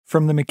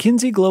From the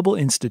McKinsey Global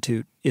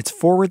Institute, it's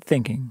Forward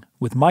Thinking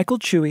with Michael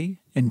Chewy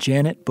and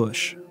Janet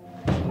Bush.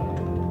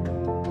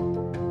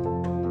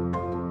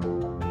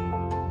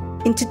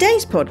 In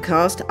today's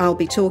podcast, I'll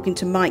be talking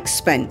to Mike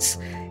Spence.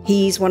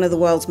 He's one of the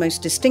world's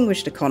most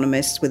distinguished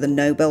economists with a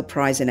Nobel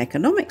Prize in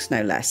economics,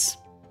 no less.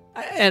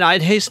 And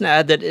I'd hasten to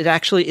add that it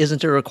actually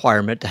isn't a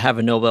requirement to have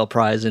a Nobel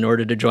Prize in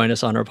order to join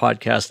us on our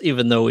podcast,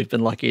 even though we've been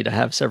lucky to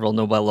have several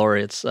Nobel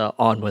laureates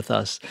on with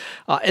us.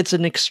 It's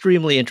an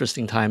extremely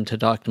interesting time to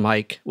talk to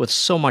Mike with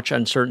so much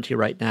uncertainty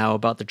right now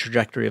about the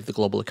trajectory of the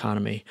global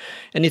economy.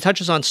 And he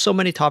touches on so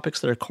many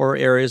topics that are core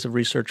areas of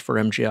research for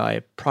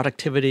MGI: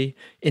 productivity,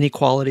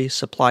 inequality,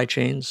 supply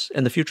chains,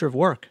 and the future of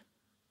work.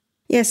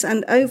 Yes,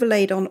 and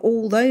overlaid on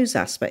all those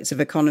aspects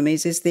of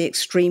economies is the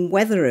extreme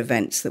weather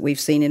events that we've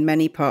seen in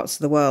many parts of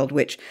the world,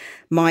 which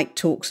Mike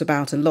talks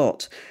about a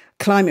lot.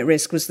 Climate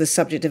risk was the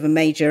subject of a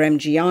major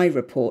MGI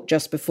report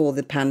just before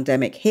the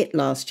pandemic hit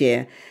last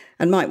year,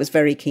 and Mike was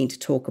very keen to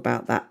talk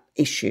about that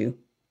issue.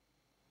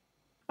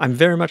 I'm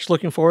very much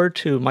looking forward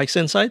to Mike's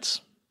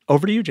insights.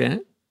 Over to you,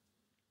 Janet.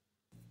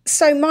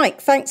 So, Mike,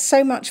 thanks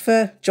so much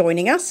for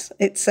joining us.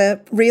 It's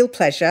a real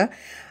pleasure.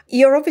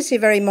 You're obviously a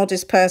very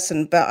modest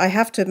person, but I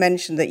have to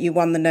mention that you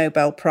won the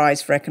Nobel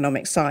Prize for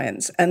Economic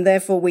Science, and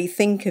therefore we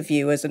think of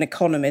you as an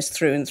economist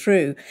through and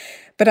through.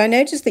 But I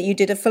noticed that you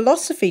did a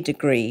philosophy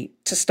degree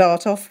to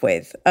start off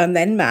with, and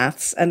then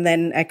maths, and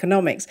then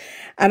economics.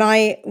 And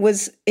I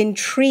was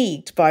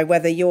intrigued by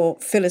whether your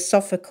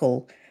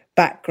philosophical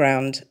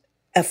background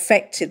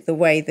affected the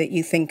way that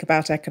you think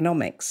about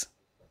economics.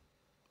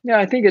 Yeah,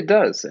 I think it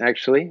does,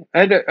 actually. I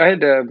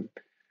had a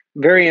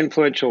very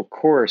influential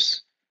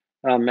course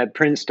at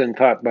Princeton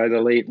taught by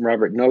the late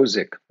Robert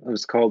Nozick. It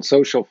was called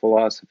Social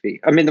Philosophy.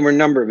 I mean, there were a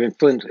number of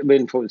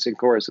influencing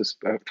courses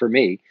for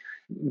me,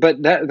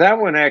 but that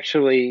one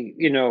actually,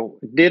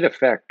 did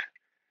affect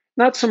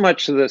not so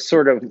much the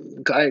sort of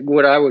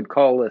what I would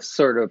call the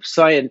sort of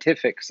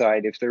scientific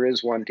side, if there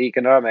is one, to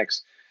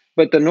economics,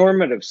 but the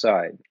normative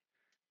side.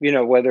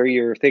 Whether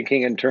you're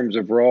thinking in terms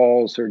of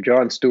Rawls or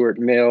John Stuart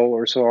Mill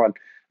or so on.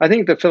 I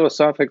think the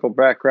philosophical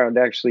background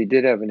actually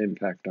did have an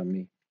impact on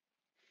me.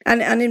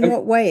 And in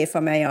what way, if I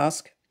may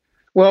ask?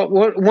 Well,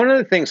 one of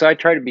the things I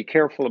try to be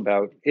careful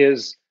about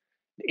is,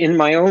 in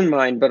my own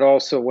mind, but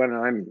also when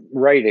I'm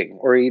writing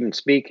or even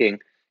speaking,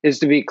 is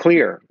to be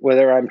clear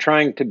whether I'm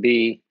trying to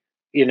be,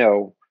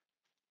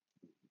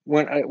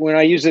 when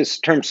I use this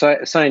term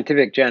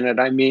scientific, Janet,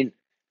 I mean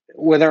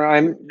whether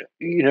I'm,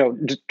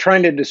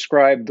 trying to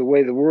describe the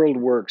way the world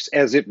works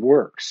as it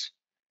works,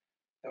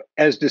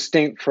 as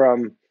distinct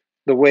from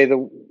the way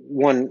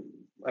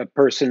a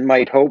person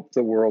might hope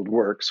the world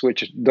works,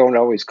 which don't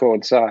always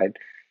coincide.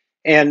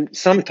 And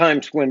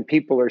sometimes when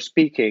people are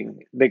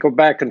speaking, they go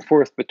back and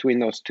forth between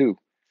those two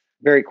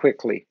very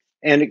quickly,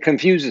 and it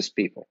confuses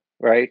people,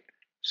 right?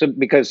 So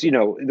because,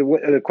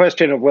 the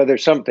question of whether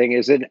something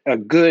is a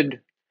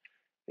good,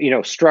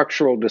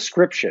 structural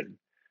description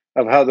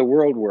of how the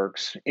world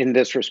works, in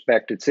this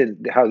respect, it's in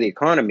how the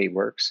economy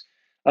works,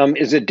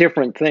 is a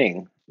different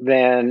thing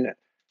than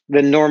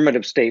the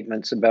normative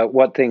statements about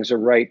what things are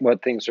right,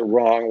 what things are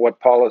wrong, what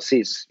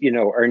policies,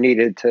 are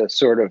needed to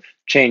sort of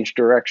change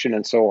direction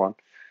and so on.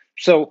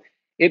 So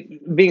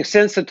being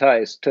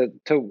sensitized to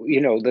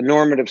the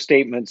normative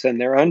statements and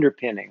their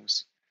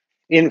underpinnings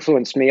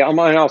influenced me. And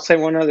I'll say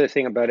one other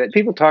thing about it.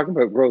 People talk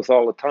about growth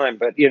all the time,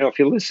 but, if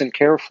you listen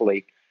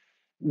carefully,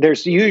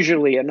 there's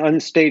usually an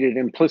unstated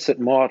implicit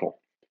model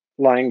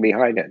lying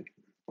behind it,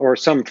 or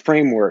some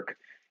framework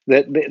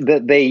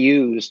that they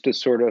use to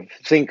sort of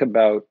think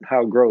about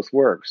how growth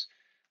works.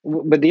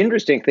 But the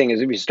interesting thing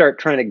is, if you start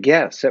trying to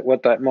guess at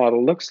what that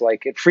model looks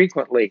like, it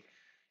frequently,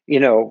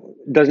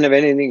 doesn't have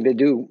anything to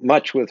do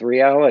much with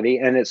reality,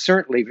 and it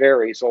certainly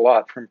varies a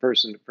lot from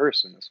person to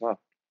person as well.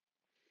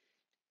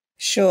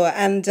 Sure,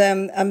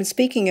 and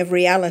speaking of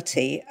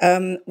reality,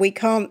 we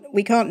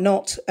can't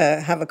not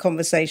have a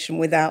conversation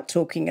without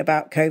talking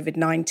about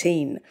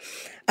COVID-19.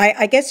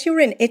 I guess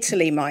you're in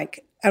Italy,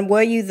 Mike. And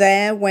were you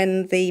there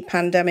when the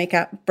pandemic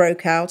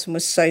broke out and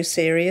was so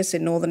serious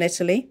in northern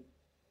Italy?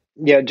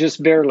 Yeah,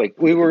 just barely.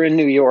 We were in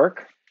New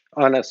York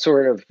on a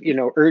sort of,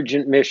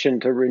 urgent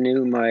mission to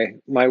renew my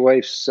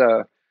wife's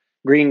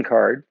green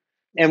card.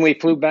 And we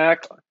flew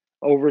back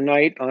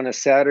overnight on a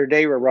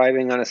Saturday,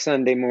 arriving on a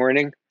Sunday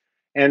morning.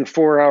 And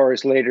 4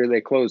 hours later,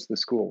 they closed the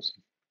schools.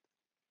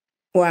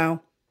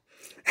 Wow.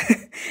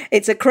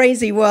 It's a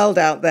crazy world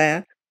out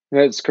there.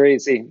 It's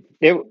crazy.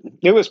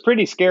 It was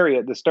pretty scary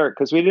at the start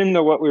because we didn't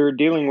know what we were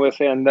dealing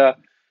with, and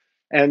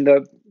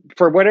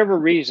for whatever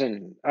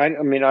reason, I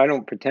mean, I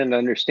don't pretend to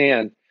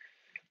understand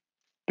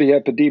the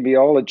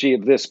epidemiology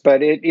of this,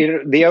 but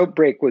the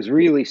outbreak was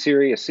really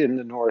serious in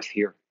the north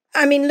here.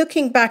 I mean,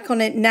 looking back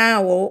on it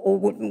now, or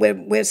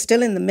we're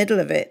still in the middle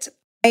of it.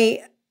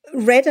 I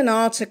read an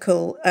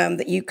article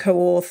that you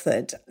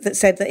co-authored that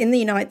said that in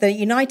the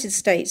United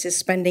States is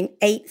spending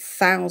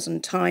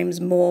 8,000 times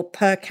more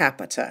per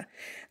capita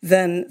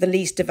than the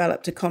least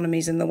developed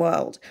economies in the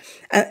world,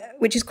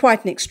 which is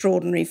quite an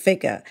extraordinary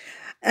figure.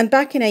 And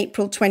back in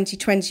April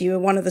 2020, you were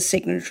one of the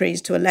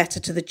signatories to a letter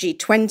to the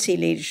G20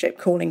 leadership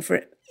calling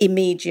for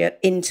immediate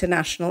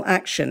international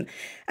action.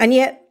 And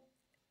yet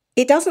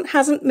it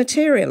hasn't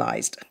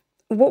materialized.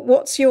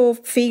 What's your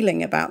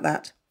feeling about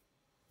that?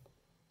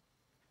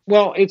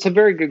 Well, it's a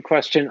very good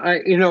question.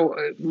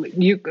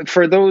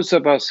 For those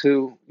of us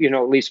who,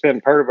 at least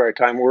spend part of our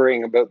time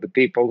worrying about the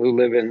people who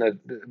live in a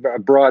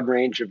broad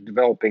range of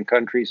developing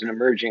countries and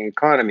emerging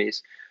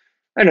economies,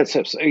 and it's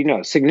a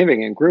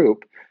significant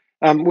group,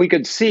 we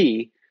could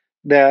see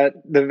that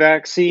the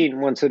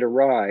vaccine, once it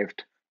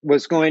arrived,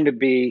 was going to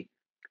be,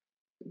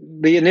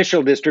 the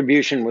initial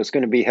distribution was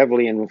going to be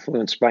heavily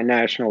influenced by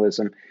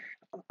nationalism.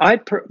 I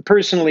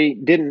personally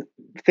didn't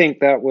think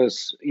that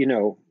was,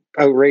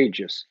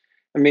 outrageous.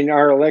 I mean,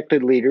 our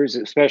elected leaders,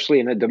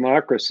 especially in a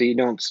democracy,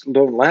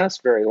 don't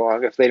last very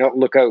long if they don't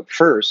look out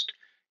first,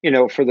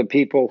 for the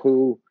people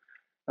who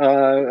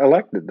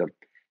elected them.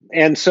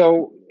 And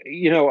so,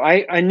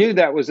 I knew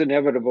that was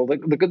inevitable.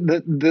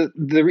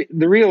 The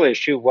real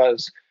issue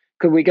was,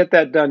 could we get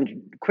that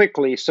done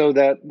quickly so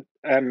that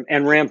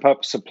and ramp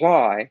up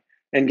supply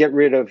and get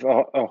rid of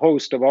a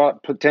host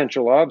of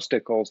potential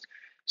obstacles,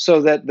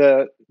 so that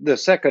the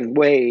second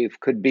wave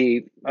could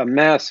be a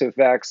massive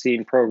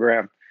vaccine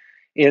program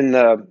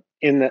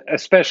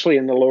especially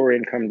in the lower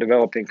income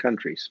developing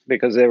countries,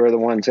 because they were the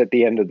ones at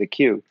the end of the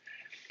queue.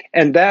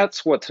 And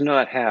that's what's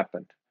not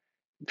happened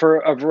for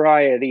a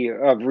variety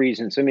of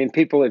reasons. I mean,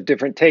 people have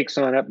different takes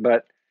on it,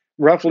 but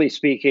roughly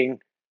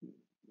speaking,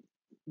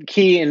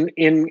 key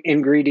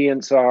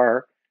ingredients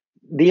are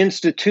the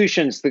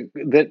institutions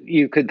that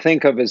you could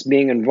think of as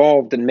being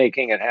involved in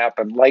making it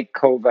happen, like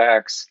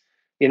COVAX,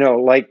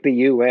 like the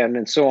UN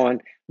and so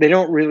on. They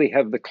don't really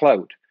have the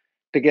clout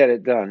to get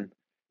it done.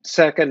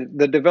 Second,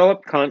 the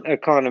developed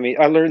economy,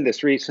 I learned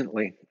this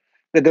recently,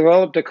 the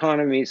developed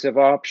economies have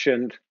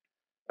optioned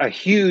a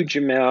huge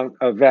amount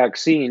of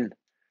vaccine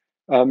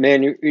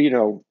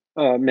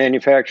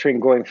manufacturing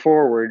going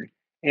forward.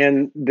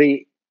 And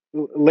the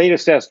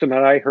latest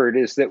estimate I heard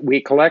is that we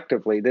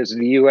collectively, this is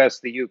the US,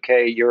 the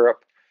UK,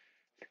 Europe,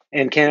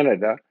 and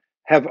Canada,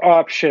 have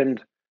optioned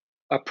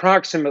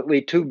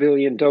approximately 2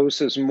 billion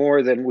doses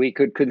more than we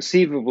could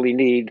conceivably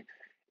need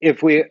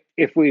if we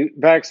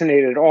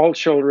vaccinated all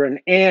children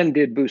and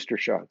did booster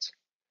shots.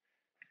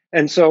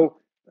 And so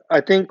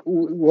I think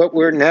what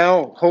we're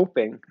now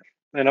hoping,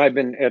 and I've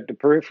been at the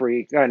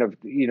periphery kind of,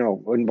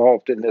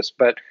 involved in this,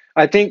 but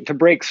I think to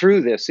break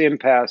through this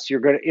impasse,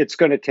 it's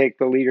going to take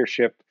the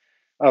leadership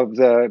of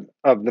the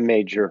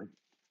major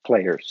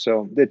players.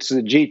 So it's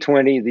the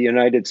G20, the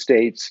United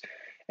States,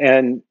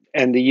 and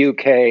the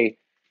UK.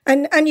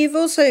 And you've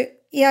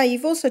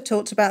also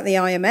talked about the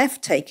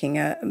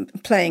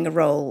IMF playing a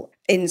role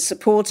in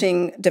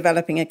supporting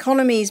developing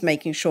economies,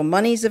 making sure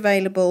money's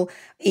available,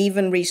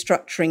 even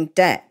restructuring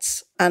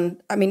debts.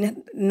 And I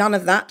mean, none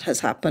of that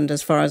has happened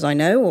as far as I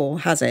know,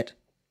 or has it?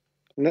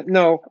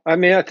 No. I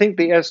mean, I think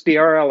the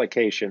SDR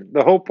allocation,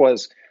 the hope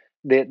was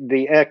that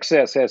the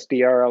excess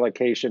SDR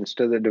allocations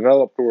to the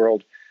developed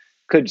world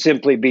could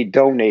simply be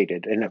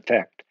donated, in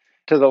effect,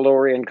 to the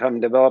lower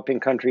income developing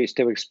countries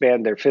to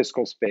expand their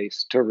fiscal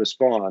space to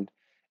respond.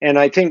 And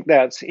I think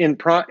that's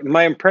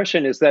my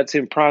impression is that's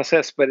in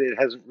process, but it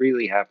hasn't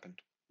really happened.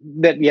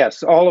 That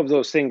yes, all of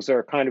those things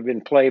are kind of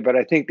in play, but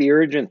I think the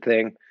urgent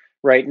thing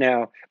right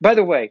now, by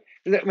the way,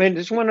 I mean,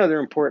 there's one other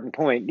important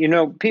point.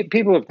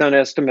 People have done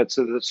estimates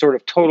of the sort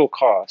of total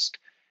cost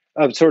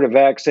of sort of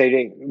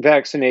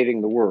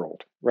vaccinating the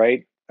world,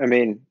 right? I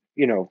mean,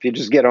 if you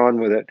just get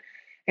on with it.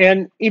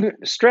 And even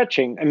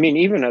stretching, I mean,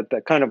 even at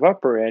the kind of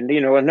upper end,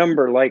 a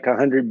number like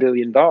 $100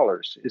 billion,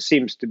 it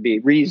seems to be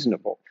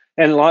reasonable.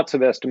 And lots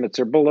of estimates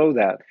are below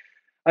that.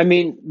 I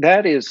mean,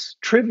 that is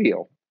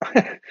trivial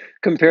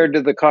compared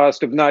to the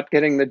cost of not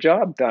getting the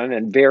job done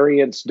and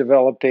variants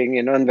developing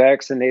in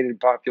unvaccinated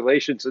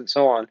populations and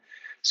so on.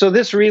 So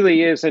this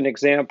really is an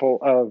example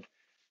of,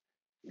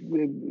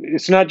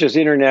 it's not just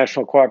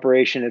international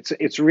cooperation,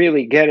 it's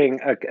really getting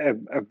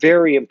a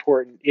very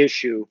important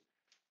issue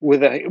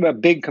with a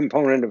big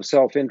component of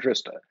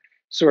self-interest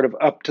sort of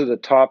up to the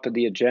top of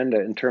the agenda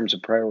in terms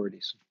of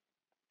priorities.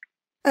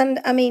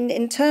 And I mean,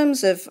 in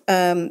terms of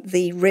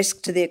the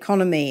risk to the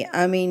economy,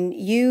 I mean,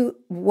 you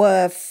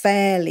were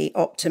fairly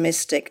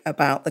optimistic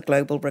about the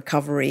global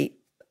recovery,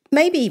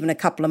 maybe even a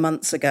couple of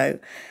months ago.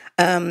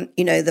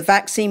 The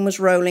vaccine was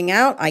rolling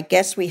out. I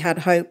guess we had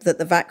hope that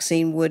the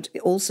vaccine would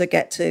also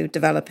get to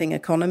developing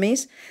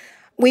economies.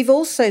 We've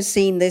also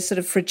seen this sort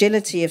of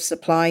fragility of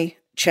supply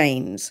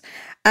chains.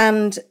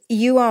 And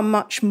you are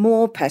much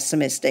more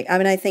pessimistic. I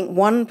mean, I think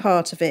one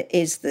part of it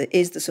is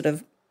the sort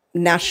of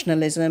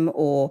nationalism,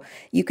 or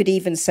you could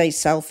even say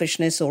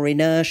selfishness or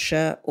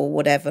inertia or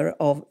whatever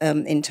of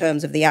in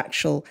terms of the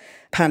actual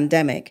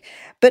pandemic.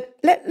 But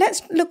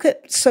let's look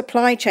at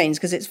supply chains,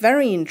 because it's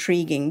very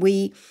intriguing.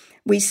 We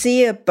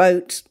see a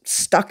boat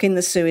stuck in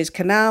the Suez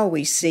Canal.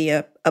 We see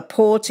a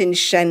port in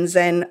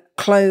Shenzhen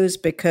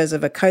closed because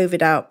of a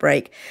COVID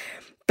outbreak.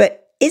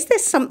 But is there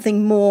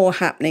something more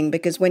happening?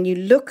 Because when you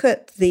look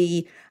at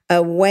the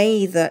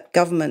way that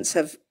governments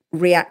have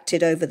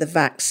reacted over the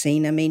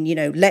vaccine. I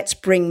mean, let's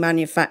bring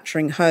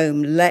manufacturing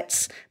home.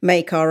 Let's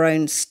make our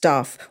own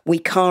stuff. We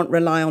can't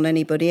rely on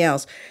anybody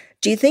else.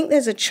 Do you think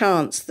there's a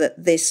chance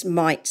that this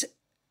might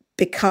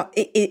become,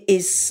 it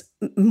is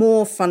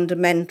more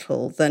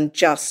fundamental than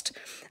just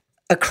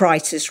a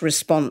crisis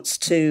response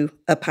to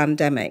a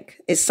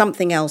pandemic? Is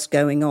something else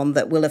going on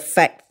that will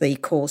affect the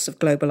course of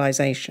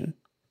globalization?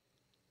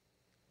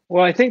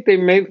 Well, I think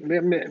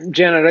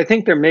Janet, I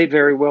think there may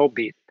very well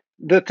be.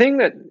 The thing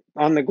that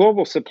on the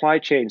global supply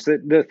chains,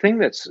 the thing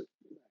that's,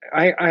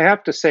 I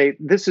have to say,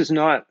 this is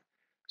not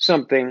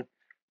something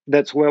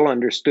that's well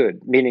understood,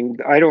 meaning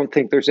I don't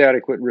think there's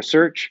adequate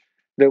research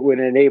that would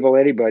enable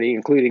anybody,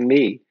 including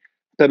me,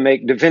 to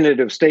make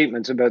definitive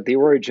statements about the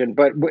origin.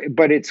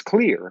 But it's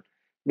clear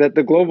that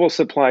the global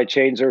supply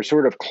chains are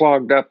sort of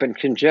clogged up and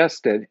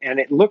congested, and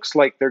it looks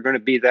like they're going to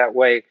be that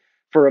way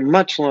for a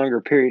much longer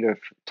period of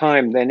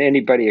time than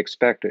anybody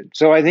expected.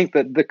 So I think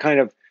that the kind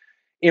of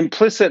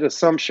implicit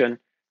assumption,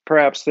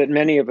 perhaps, that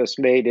many of us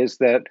made is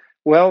that,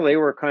 well, they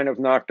were kind of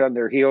knocked on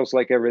their heels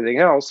like everything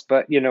else.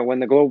 But, when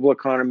the global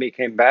economy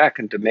came back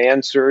and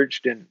demand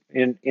surged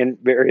in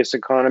various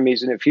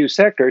economies in a few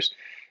sectors,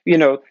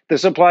 the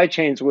supply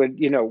chains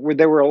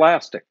they were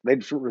elastic.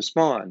 They'd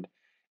respond.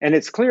 And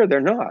it's clear they're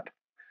not.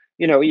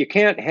 You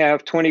can't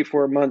have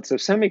 24 months of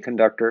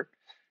semiconductor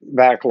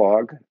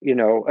backlog,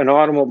 an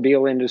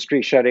automobile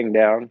industry shutting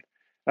down,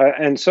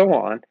 and so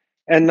on,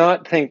 and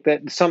not think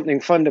that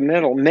something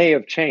fundamental may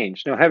have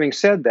changed. Now, having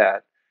said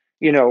that,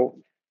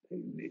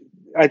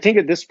 I think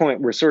at this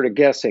point we're sort of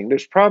guessing.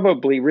 There's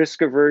probably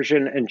risk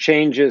aversion and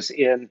changes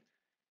in,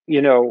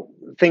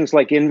 things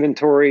like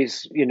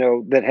inventories,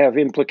 that have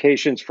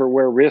implications for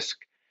where risk,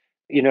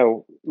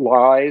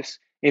 lies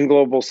in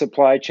global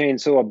supply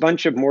chains. So a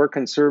bunch of more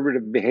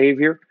conservative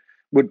behavior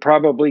would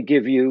probably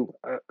give you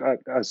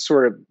a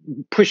sort of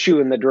push you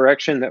in the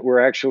direction that we're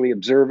actually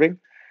observing.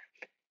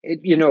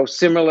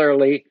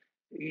 Similarly,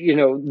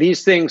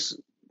 these things,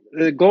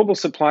 the global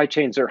supply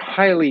chains are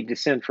highly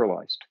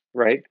decentralized,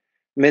 right?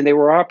 I mean, they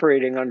were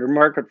operating under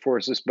market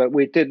forces, but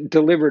we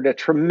delivered a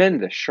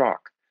tremendous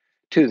shock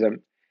to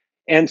them.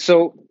 And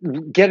so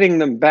getting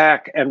them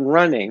back and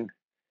running,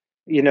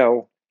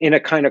 in a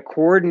kind of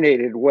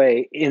coordinated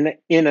way,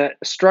 in a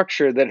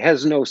structure that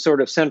has no sort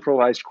of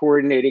centralized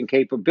coordinating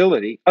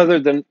capability other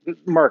than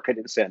market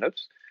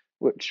incentives,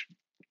 which,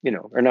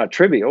 are not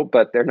trivial,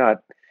 but they're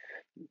not,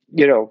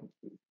 they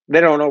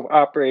don't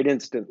operate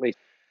instantly.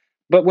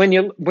 But when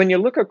you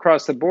look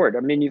across the board, I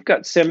mean, you've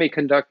got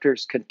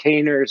semiconductors,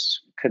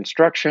 containers,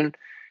 construction,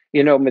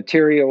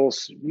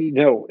 materials,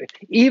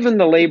 even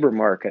the labor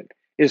market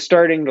is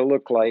starting to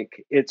look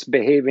like it's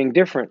behaving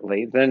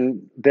differently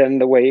than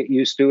the way it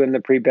used to in the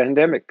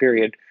pre-pandemic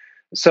period.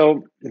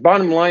 So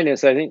bottom line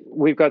is, I think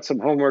we've got some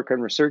homework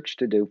and research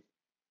to do.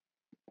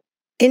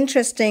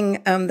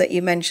 Interesting that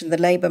you mentioned the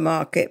labor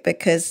market,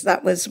 because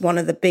that was one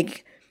of the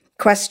big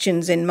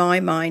questions in my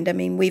mind. I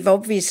mean, we've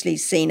obviously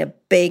seen a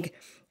big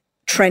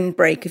trend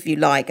break, if you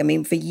like. I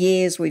mean, for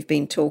years we've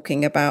been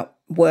talking about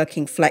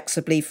working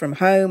flexibly from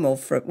home or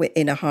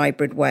in a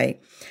hybrid way.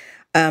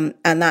 And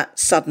that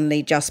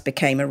suddenly just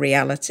became a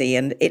reality.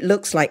 And it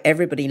looks like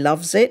everybody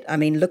loves it. I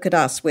mean, look at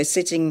us.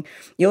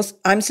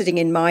 I'm sitting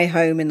in my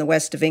home in the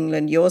west of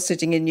England. You're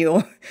sitting in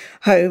your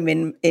home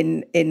in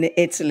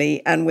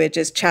Italy, and we're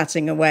just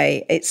chatting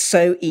away. It's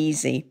so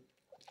easy.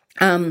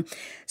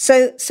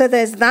 So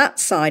there's that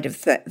side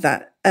of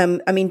that.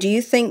 I mean, do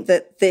you think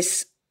that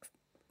this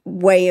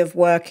way of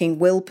working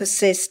will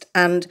persist?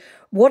 And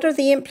what are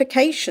the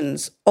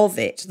implications of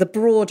it, the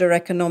broader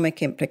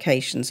economic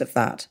implications of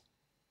that?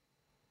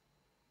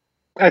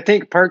 I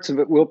think parts of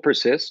it will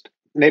persist.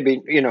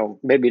 Maybe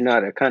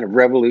not a kind of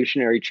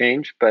revolutionary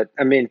change, but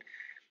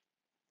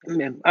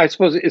I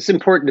suppose it's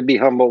important to be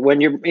humble when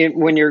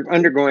you're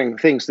undergoing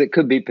things that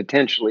could be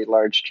potentially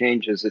large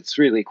changes. It's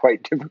really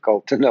quite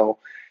difficult to know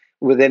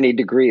with any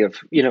degree of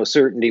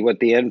certainty what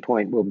the end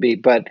point will be.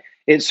 But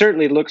it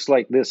certainly looks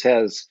like this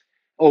has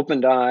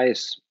opened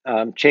eyes,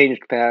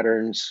 changed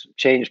patterns,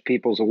 changed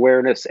people's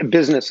awareness, and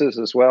businesses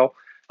as well,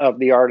 of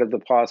the art of the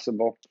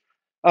possible.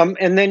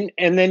 And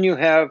then you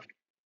have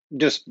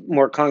just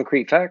more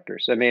concrete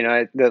factors. I mean,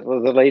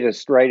 the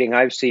latest writing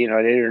I've seen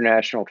on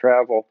international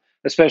travel,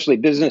 especially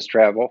business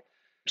travel,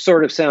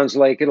 sort of sounds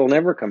like it'll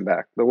never come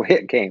back the way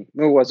it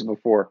was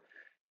before.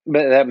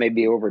 But that may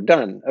be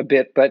overdone a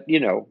bit. But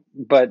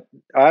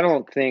I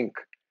don't think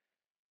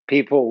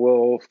people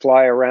will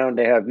fly around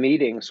to have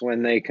meetings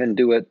when they can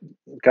do it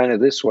kind of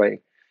this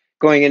way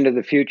going into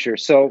the future.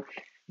 So,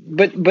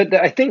 but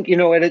I think,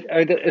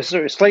 at a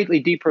sort of slightly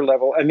deeper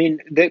level, I mean,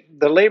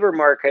 the labor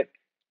market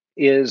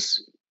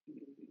is,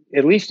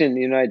 at least in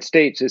the United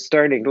States, is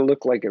starting to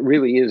look like it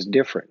really is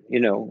different.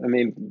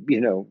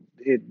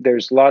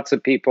 There's lots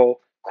of people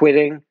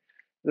quitting.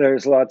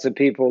 There's lots of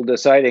people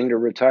deciding to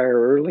retire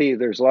early.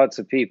 There's lots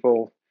of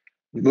people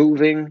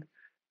moving.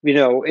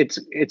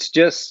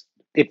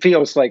 It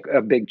feels like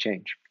a big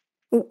change.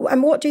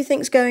 And what do you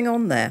think's going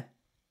on there?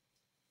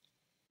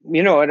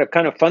 at a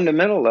kind of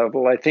fundamental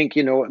level, I think,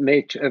 it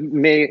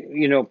may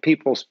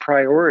people's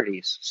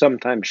priorities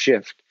sometimes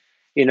shift,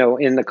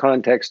 in the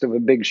context of a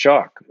big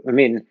shock. I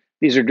mean,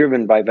 these are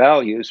driven by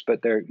values,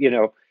 but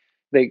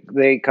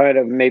they kind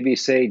of maybe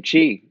say,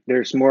 gee,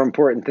 there's more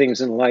important things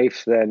in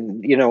life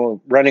than,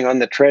 running on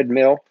the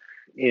treadmill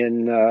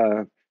in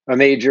a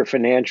major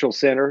financial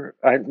center.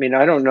 I mean,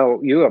 I don't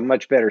know, you have a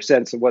much better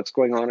sense of what's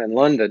going on in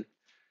London,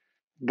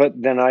 but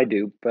than I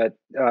do. But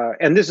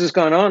and this has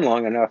gone on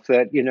long enough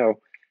that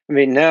I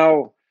mean,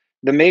 now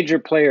the major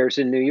players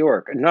in New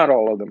York, not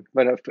all of them,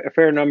 but a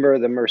fair number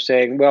of them are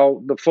saying,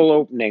 well, the full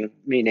opening,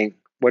 meaning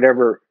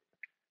whatever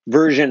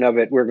version of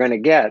it we're going to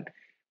get,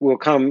 will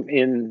come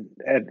in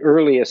at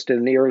earliest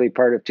in the early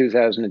part of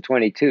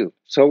 2022.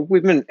 So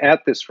we've been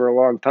at this for a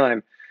long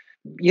time.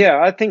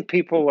 Yeah, I think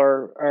people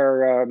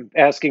are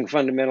asking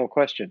fundamental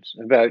questions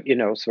about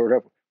sort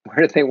of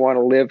where do they want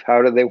to live,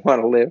 how do they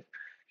want to live,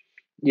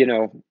 you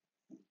know,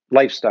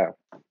 lifestyle.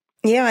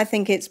 Yeah, I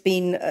think it's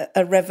been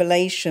a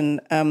revelation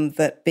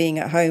that being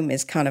at home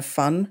is kind of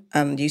fun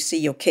and you see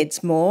your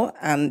kids more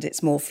and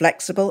it's more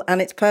flexible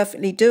and it's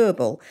perfectly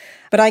doable.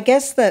 But I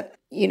guess that,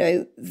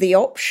 the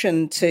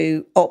option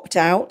to opt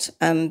out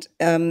and,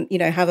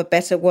 have a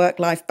better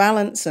work-life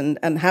balance and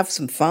have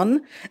some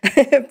fun,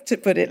 to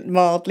put it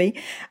mildly,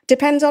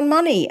 depends on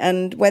money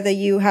and whether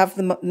you have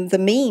the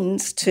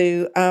means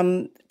to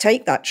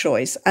take that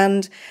choice.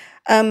 And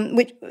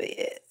which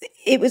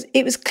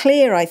it was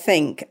clear, I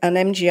think, and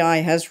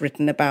MGI has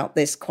written about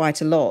this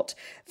quite a lot,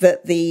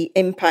 that the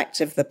impact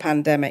of the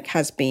pandemic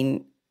has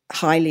been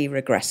highly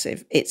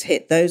regressive. It's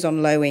hit those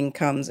on low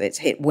incomes, it's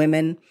hit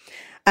women.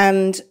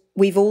 And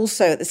we've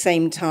also at the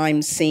same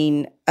time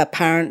seen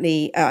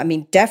apparently,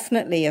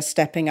 definitely a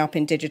stepping up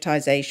in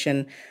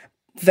digitization,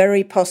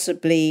 very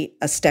possibly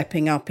a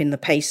stepping up in the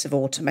pace of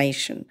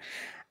automation.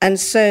 And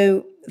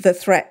so the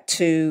threat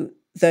to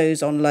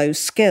those on low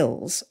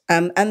skills,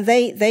 and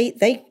they're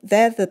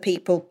the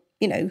people,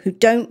 who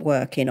don't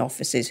work in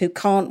offices, who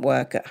can't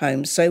work at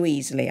home so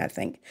easily, I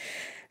think.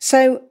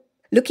 So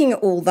looking at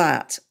all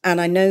that, and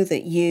I know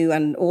that you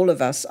and all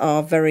of us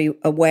are very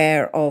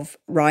aware of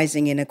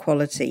rising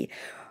inequality.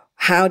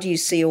 How do you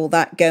see all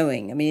that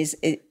going? I mean,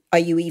 are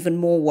you even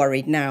more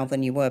worried now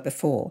than you were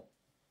before?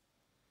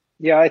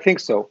 Yeah, I think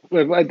so.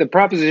 The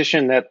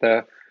proposition that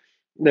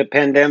the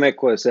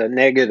pandemic was a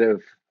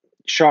negative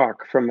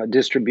shock from a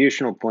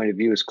distributional point of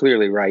view is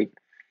clearly right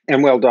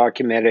and well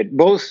documented,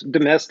 both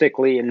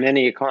domestically in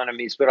many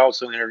economies, but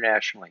also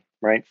internationally,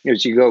 right?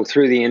 As you go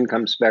through the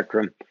income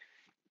spectrum,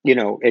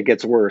 it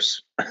gets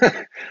worse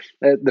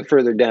the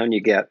further down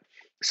you get.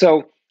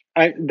 So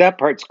that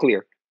part's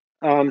clear.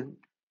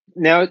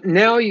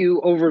 Now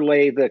you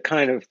overlay the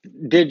kind of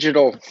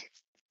digital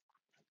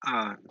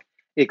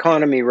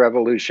economy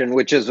revolution,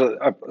 which is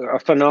a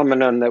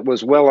phenomenon that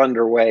was well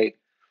underway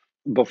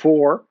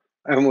before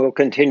and will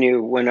continue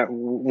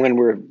when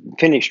we're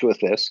finished with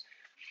this.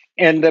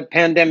 And the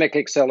pandemic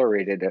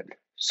accelerated it.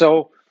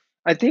 So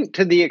I think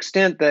to the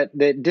extent that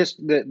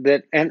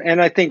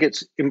I think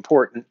it's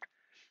important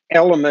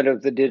element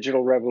of the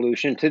digital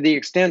revolution, to the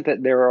extent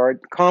that there are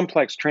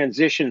complex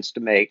transitions to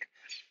make,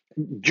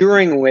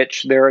 during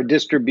which there are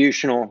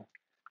distributional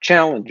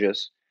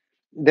challenges,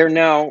 they're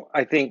now,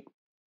 I think,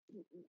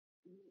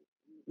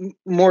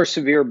 more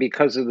severe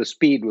because of the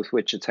speed with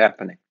which it's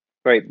happening,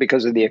 right?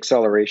 Because of the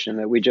acceleration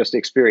that we just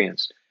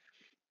experienced.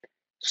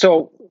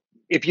 So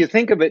if you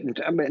think of it,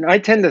 I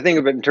tend to think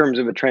of it in terms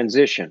of a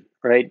transition,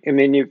 right? I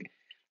mean,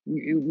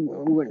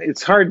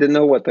 it's hard to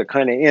know what the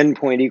kind of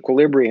endpoint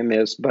equilibrium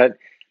is, but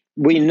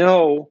we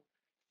know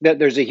that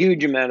there's a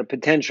huge amount of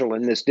potential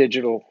in this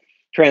digital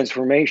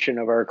transformation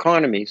of our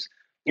economies,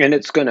 and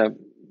it's going to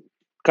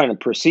kind of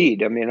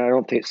proceed. I mean, I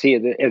don't see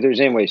if there's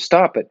any way to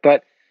stop it,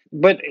 but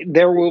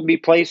there will be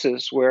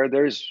places where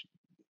there's,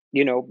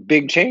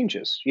 big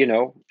changes,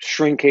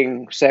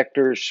 shrinking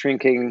sectors,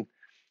 shrinking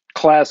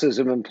classes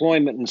of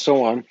employment and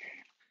so on.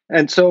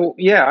 And so,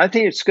 yeah, I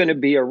think it's going to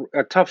be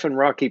a tough and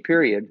rocky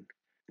period.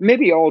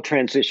 Maybe all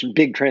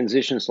big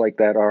transitions like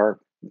that are,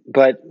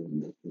 but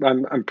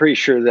I'm pretty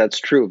sure that's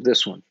true of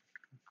this one.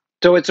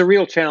 So it's a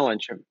real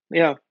challenge.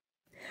 Yeah.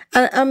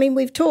 I mean,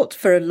 we've talked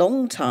for a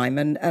long time,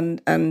 and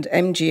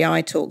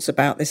MGI talks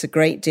about this a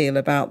great deal,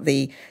 about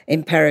the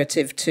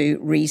imperative to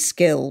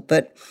reskill,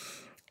 but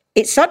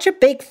it's such a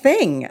big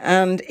thing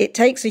and it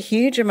takes a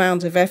huge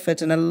amount of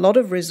effort and a lot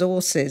of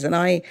resources. And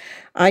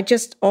I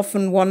just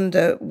often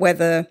wonder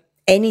whether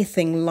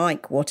anything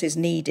like what is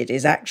needed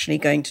is actually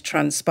going to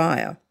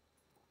transpire.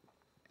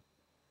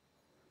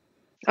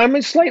 I'm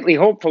slightly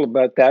hopeful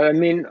about that. I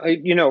mean,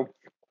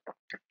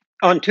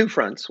 on two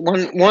fronts.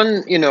 One,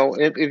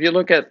 if you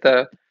look at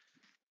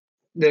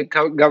the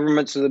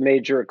governments of the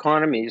major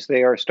economies,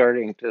 they are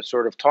starting to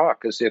sort of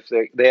talk as if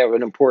they have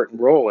an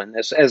important role in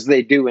this, as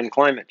they do in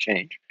climate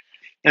change.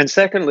 And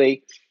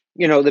secondly,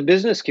 the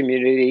business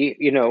community,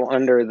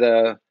 under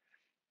the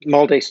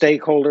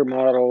multi-stakeholder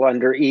model,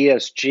 under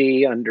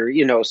ESG,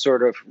 under,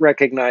 sort of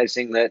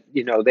recognizing that,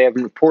 they have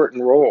an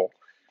important role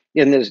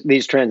in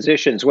these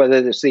transitions, whether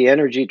it's the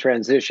energy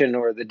transition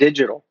or the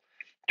digital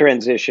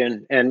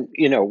transition, and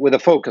with a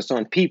focus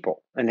on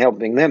people and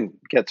helping them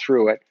get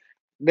through it.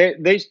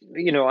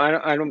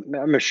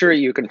 I'm sure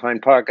you can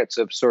find pockets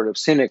of sort of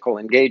cynical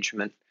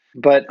engagement,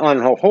 but on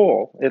the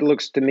whole, it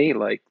looks to me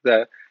like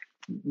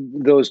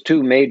those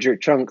two major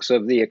chunks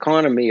of the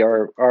economy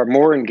are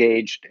more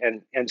engaged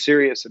and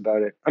serious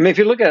about it. I mean, if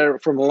you look at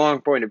it from a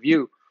long point of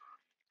view,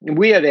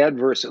 we had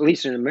adverse, at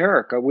least in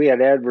America, we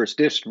had adverse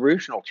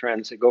distributional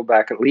trends that go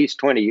back at least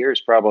 20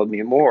 years,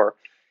 probably more.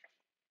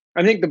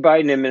 I think the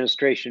Biden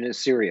administration is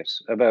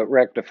serious about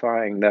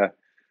rectifying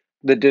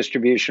the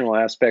distributional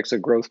aspects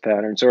of growth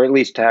patterns, or at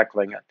least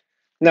tackling it.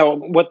 Now,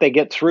 what they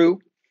get through,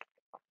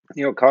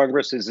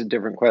 Congress is a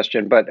different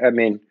question. But I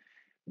mean,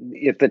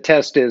 if the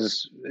test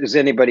is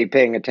anybody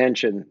paying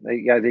attention,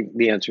 I think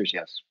the answer is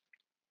yes.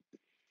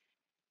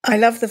 I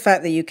love the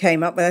fact that you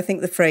came up with, I think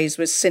the phrase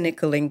was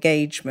cynical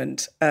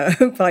engagement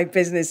by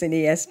business in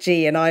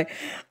ESG. And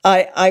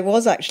I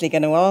was actually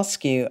going to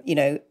ask you,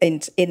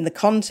 in the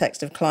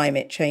context of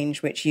climate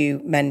change, which you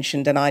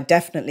mentioned, and I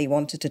definitely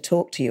wanted to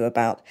talk to you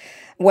about,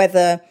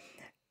 whether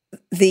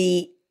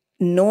the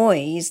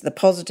noise, the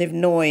positive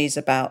noise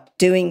about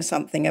doing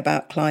something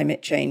about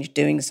climate change,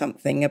 doing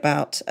something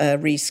about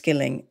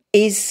reskilling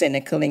is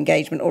cynical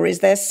engagement, or is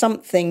there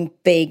something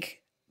big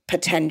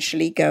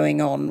potentially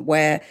going on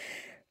where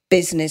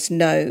business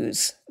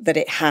knows that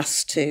it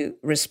has to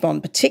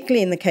respond,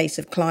 particularly in the case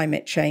of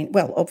climate change?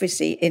 Well,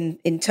 obviously,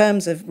 in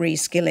terms of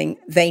reskilling,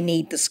 they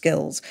need the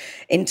skills.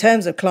 In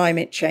terms of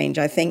climate change,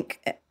 I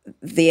think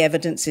the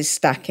evidence is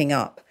stacking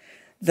up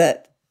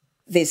that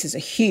this is a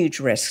huge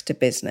risk to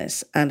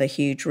business and a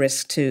huge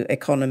risk to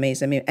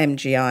economies. I mean,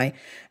 MGI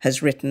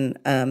has written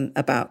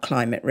about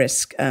climate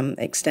risk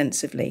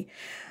extensively.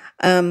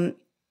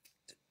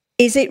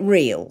 Is it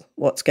real,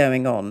 what's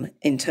going on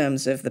in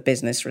terms of the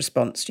business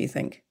response, do you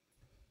think?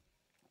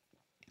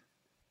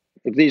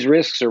 If these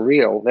risks are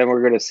real, then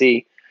we're going to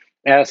see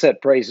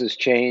asset prices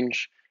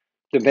change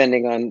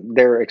depending on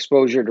their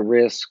exposure to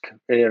risk.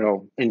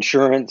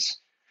 Insurance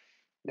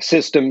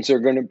systems are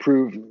going to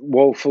prove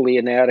woefully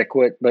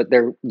inadequate, but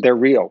they're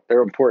real.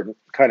 They're important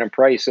kind of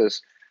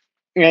prices.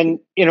 And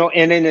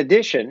in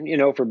addition,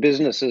 for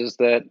businesses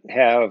that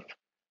have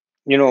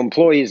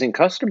employees and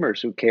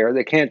customers who care,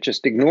 they can't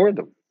just ignore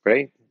them,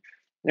 right?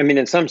 I mean,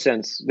 in some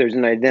sense, there's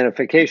an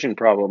identification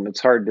problem.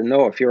 It's hard to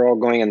know if you're all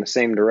going in the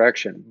same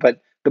direction.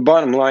 But the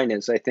bottom line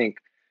is, I think,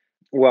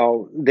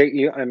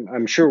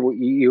 I'm sure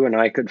you and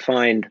I could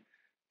find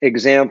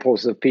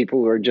examples of people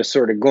who are just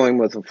sort of going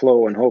with the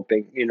flow and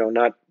hoping,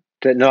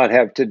 not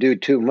have to do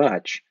too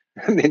much.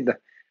 I mean,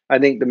 I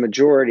think the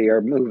majority are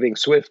moving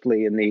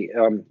swiftly in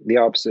the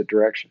opposite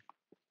direction.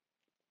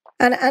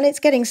 And it's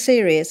getting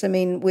serious. I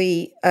mean,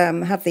 we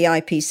have the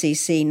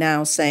IPCC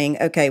now saying,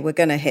 okay, we're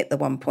going to hit the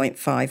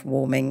 1.5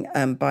 warming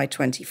by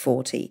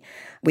 2040.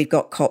 We've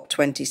got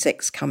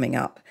COP26 coming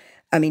up.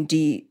 I mean,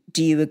 do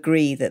you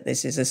agree that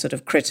this is a sort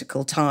of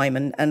critical time?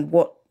 And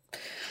what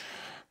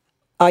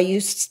are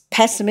you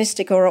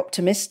pessimistic or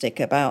optimistic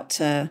about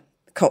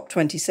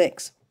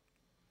COP26?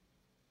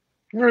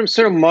 I'm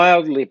sort of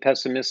mildly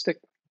pessimistic.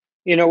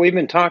 We've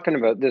been talking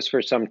about this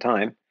for some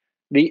time.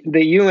 The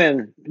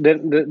UN,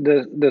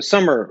 the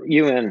summer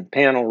UN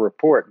panel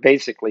report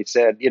basically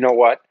said, you know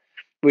what,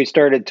 we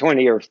started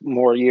 20 or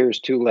more years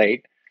too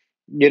late.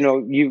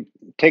 You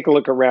take a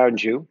look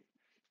around you.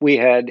 We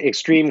had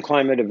extreme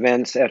climate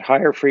events at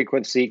higher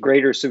frequency,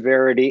 greater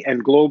severity,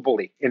 and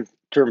globally in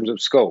terms of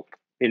scope.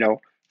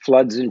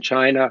 Floods in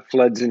China,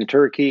 floods in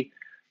Turkey,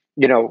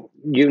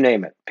 you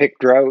name it. Pick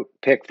drought,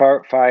 pick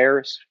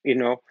fires,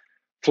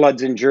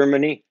 floods in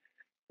Germany.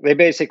 They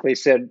basically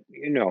said,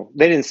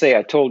 they didn't say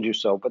I told you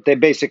so, but they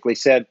basically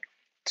said,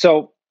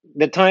 so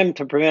the time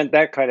to prevent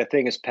that kind of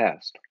thing is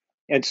past.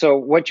 And so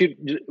what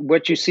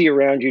you see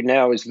around you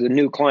now is the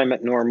new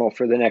climate normal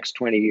for the next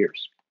 20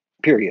 years,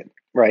 period,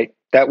 right?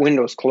 That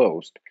window's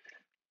closed.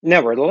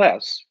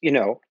 Nevertheless,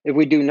 if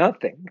we do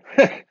nothing,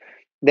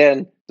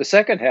 then the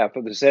second half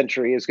of the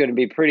century is going to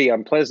be pretty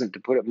unpleasant, to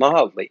put it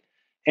mildly.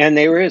 And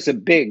there is a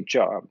big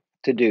job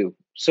to do.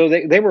 So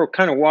they were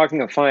kind of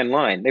walking a fine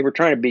line. They were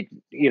trying to be,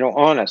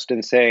 honest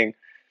and saying,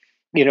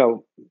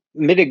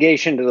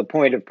 mitigation to the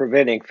point of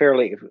preventing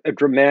fairly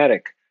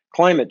dramatic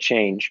climate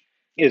change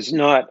is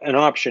not an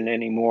option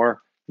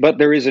anymore, but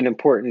there is an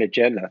important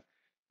agenda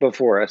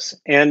before us.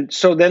 And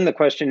so then the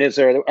question is,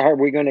 are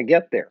we going to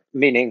get there?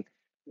 Meaning,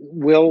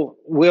 will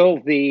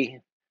the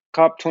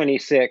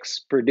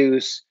COP26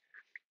 produce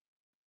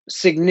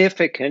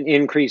significant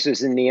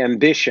increases in the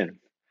ambition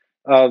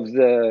of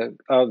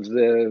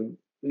the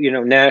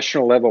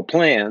national level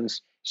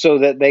plans, so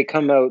that they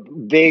come out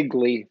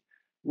vaguely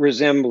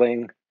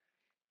resembling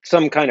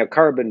some kind of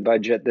carbon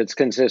budget that's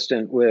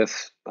consistent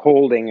with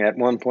holding at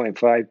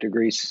 1.5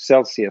 degrees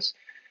Celsius?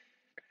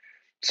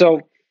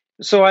 So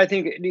I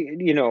think,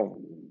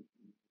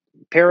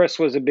 Paris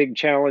was a big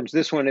challenge.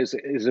 This one is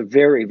a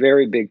very,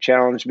 very big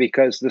challenge,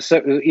 because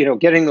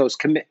getting those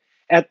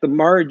at the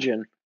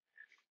margin,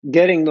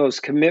 getting those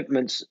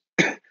commitments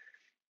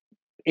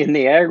in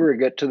the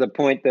aggregate to the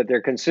point that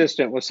they're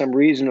consistent with some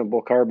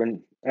reasonable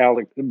carbon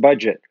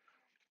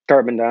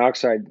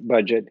dioxide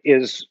budget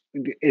is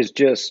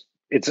just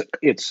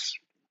it's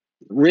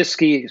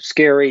risky,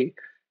 scary,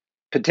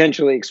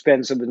 potentially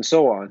expensive, and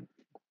so on.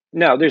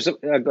 Now, there's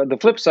the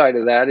flip side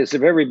of that is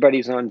if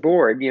everybody's on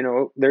board,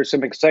 there's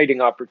some exciting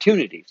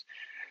opportunities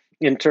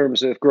in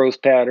terms of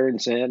growth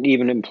patterns and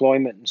even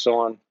employment and so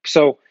on.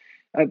 So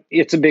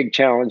it's a big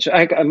challenge.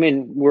 I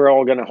mean, we're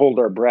all going to hold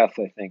our breath,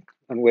 I think,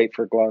 and wait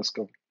for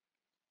Glasgow.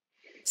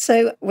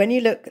 So when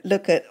you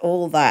look at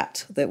all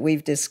that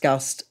we've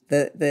discussed,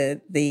 the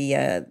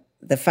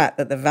fact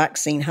that the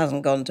vaccine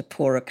hasn't gone to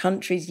poorer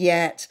countries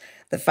yet,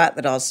 the fact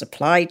that our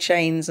supply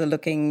chains are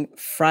looking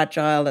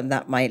fragile and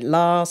that might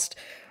last,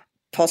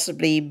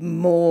 possibly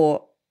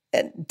more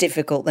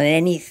difficult than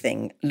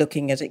anything,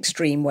 looking at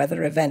extreme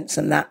weather events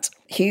and that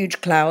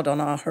huge cloud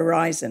on our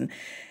horizon.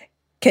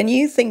 Can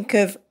you think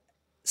of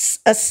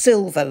a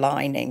silver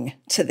lining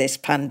to this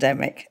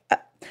pandemic?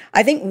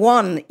 I think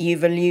one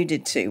you've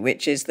alluded to,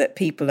 which is that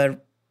people are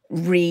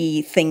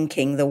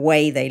rethinking the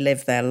way they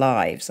live their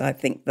lives. I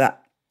think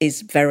that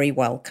is very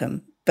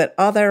welcome. But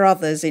are there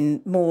others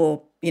in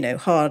more,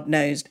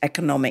 hard-nosed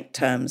economic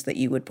terms that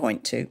you would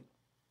point to?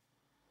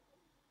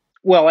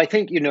 Well, I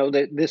think,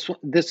 that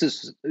this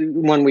is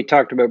one we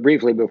talked about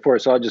briefly before,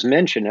 so I'll just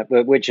mention it,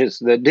 but which is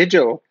the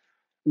digital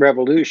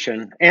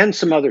revolution and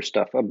some other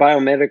stuff, a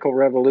biomedical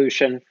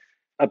revolution,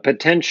 a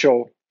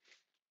potential,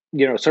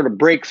 sort of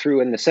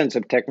breakthrough in the sense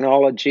of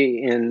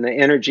technology in the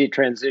energy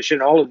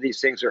transition. All of these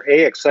things are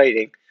A,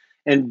 exciting,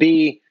 and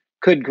B,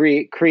 could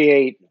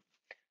create,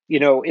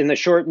 in the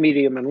short,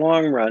 medium, and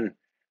long run,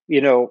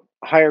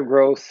 higher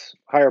growth,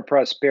 higher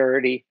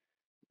prosperity,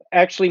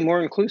 actually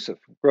more inclusive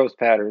growth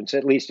patterns,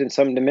 at least in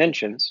some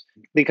dimensions.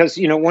 Because,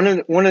 one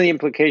of the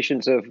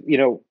implications of,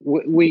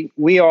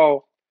 we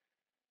all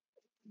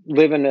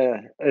live in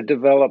a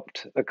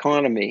developed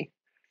economy.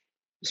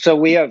 So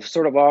we have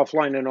sort of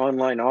offline and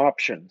online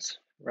options,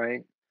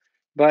 right?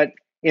 But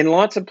in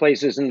lots of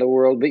places in the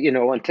world, but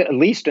at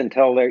least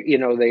until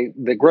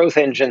the growth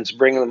engines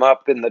bring them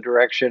up in the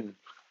direction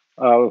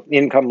of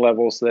income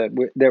levels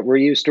that we're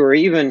used to, or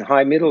even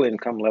high middle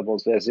income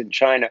levels, as in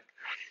China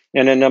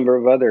and a number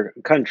of other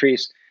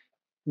countries,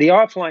 the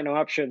offline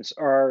options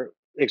are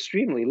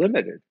extremely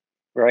limited,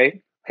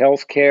 right?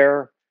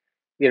 Healthcare,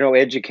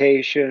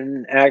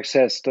 education,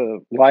 access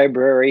to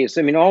libraries.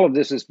 I mean, all of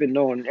this has been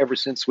known ever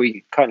since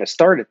we kind of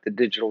started the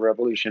digital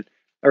revolution,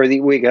 or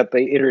we got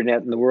the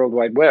internet and the World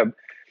Wide Web.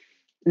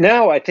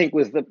 Now, I think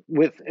with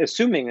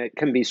assuming it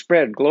can be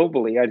spread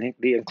globally, I think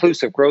the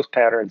inclusive growth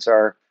patterns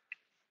are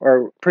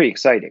pretty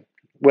exciting.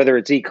 Whether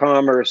it's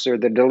e-commerce or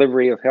the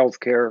delivery of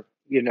healthcare,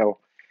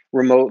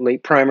 remotely,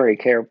 primary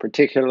care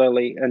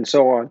particularly, and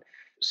so on.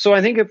 So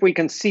I think if we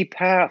can see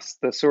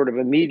past the sort of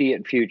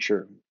immediate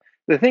future.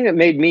 The thing that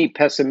made me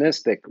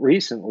pessimistic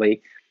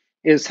recently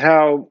is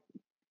how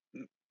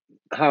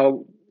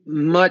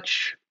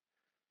much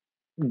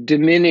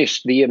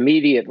diminished the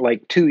immediate,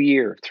 like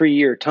 2-year,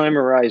 3-year time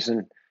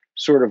horizon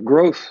sort of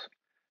growth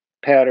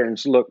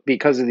patterns look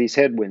because of these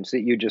headwinds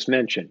that you just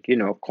mentioned.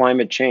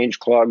 Climate change,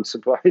 clogged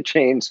supply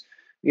chains,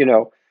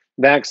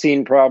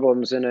 vaccine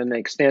problems in an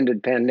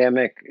extended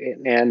pandemic,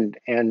 and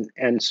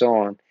so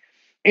on.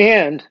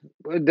 And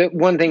the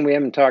one thing we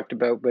haven't talked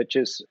about, which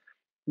is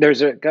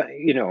there's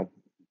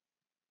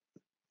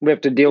we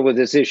have to deal with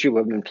this issue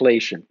of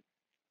inflation.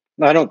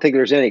 I don't think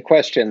there's any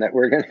question that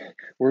we're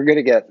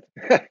gonna get.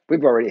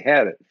 We've already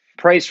had it.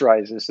 Price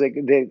rises.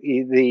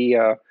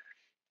 The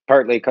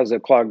partly because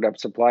of clogged up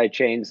supply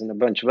chains and a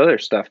bunch of other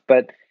stuff.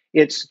 But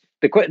it's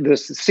the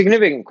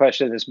significant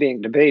question that's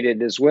being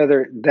debated is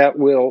whether that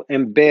will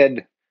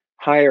embed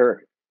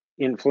higher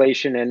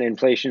inflation and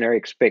inflationary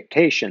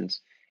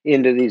expectations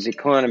into these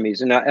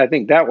economies. And I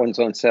think that one's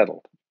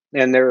unsettled.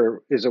 And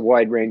there is a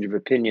wide range of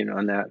opinion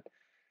on that.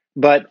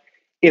 But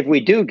if we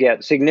do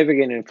get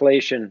significant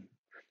inflation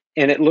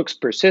and it looks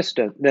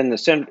persistent, then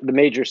the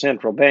major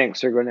central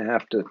banks are going to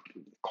have to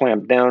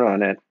clamp down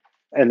on it.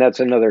 And that's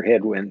another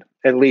headwind,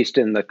 at least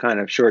in the kind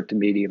of short to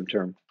medium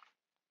term.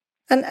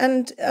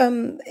 And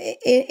in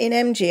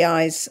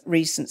MGI's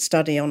recent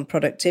study on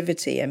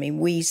productivity, I mean,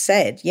 we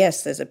said,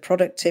 yes, there's a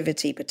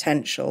productivity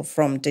potential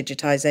from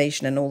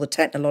digitization and all the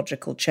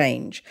technological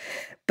change,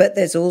 but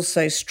there's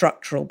also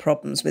structural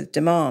problems with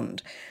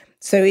demand.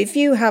 So if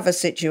you have a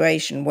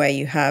situation where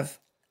you have,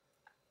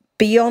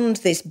 beyond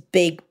this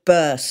big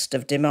burst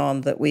of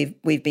demand that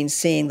we've been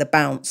seeing, the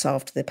bounce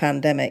after the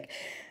pandemic,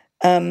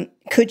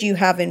 could you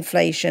have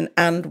inflation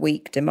and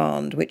weak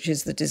demand, which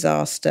is the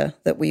disaster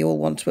that we all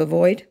want to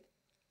avoid?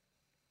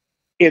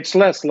 It's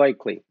less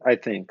likely, I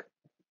think,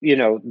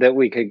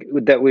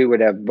 that we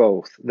would have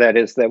both. That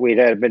is, that we'd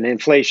have an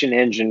inflation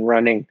engine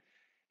running,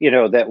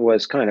 that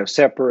was kind of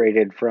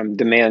separated from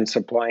demand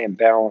supply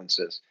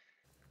imbalances.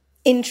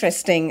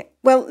 Interesting.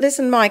 Well,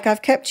 listen, Mike,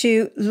 I've kept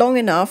you long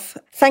enough.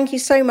 Thank you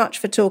so much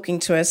for talking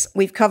to us.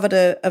 We've covered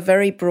a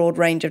very broad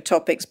range of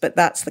topics, but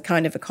that's the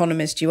kind of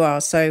economist you are.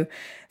 So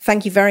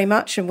thank you very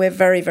much. And we're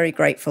very, very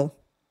grateful.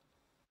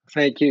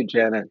 Thank you,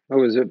 Janet. It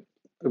was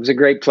It was a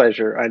great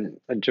pleasure. I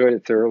enjoyed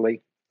it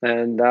thoroughly,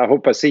 and I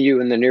hope I see you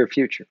in the near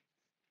future.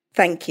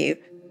 Thank you.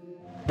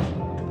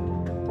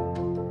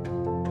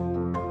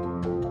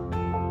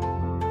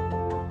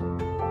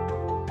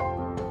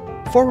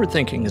 Forward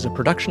Thinking is a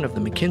production of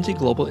the McKinsey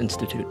Global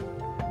Institute.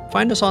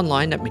 Find us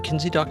online at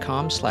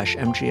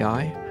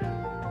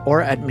mckinsey.com/MGI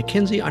or at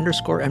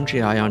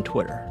McKinsey_MGI on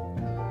Twitter.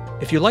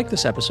 If you like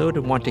this episode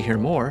and want to hear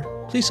more,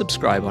 please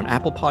subscribe on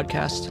Apple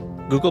Podcasts,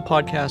 Google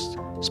Podcasts,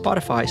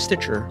 Spotify,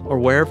 Stitcher, or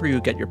wherever you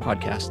get your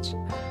podcasts.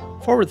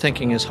 Forward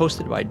Thinking is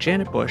hosted by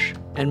Janet Bush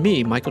and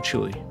me, Michael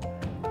Chewy.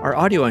 Our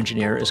audio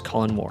engineer is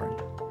Colin Warren.